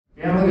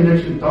gambling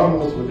addiction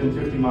doubles within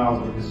 50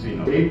 miles of a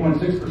casino.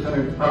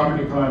 8.6% of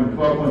property crime and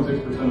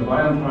 12.6% of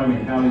violent crime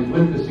in counties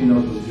with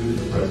casinos was due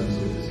to the presence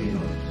of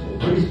casinos. So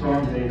pretty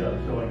strong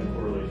data showing the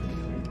correlation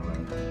between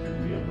crime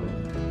and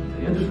gambling.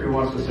 The industry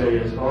wants to say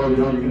is, oh, you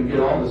know, you're going to get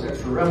all this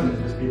extra revenue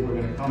because people are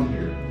going to come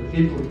here. The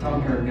people who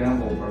come here and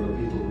gamble are the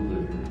people who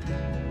live here.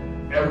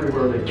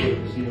 Everywhere they put a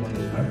casino in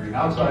this country,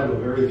 outside of a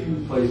very few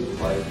places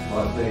like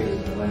Las Vegas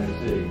and Atlantic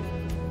City,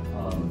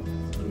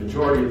 the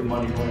majority of the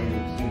money going to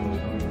the casino is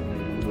coming from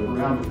people who live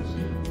around the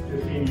casino.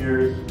 15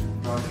 years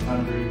across the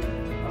country,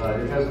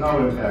 it has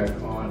no impact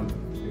on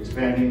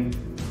expanding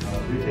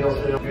retail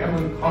sales.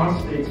 Gambling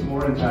costs states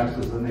more in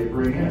taxes than they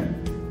bring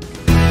in.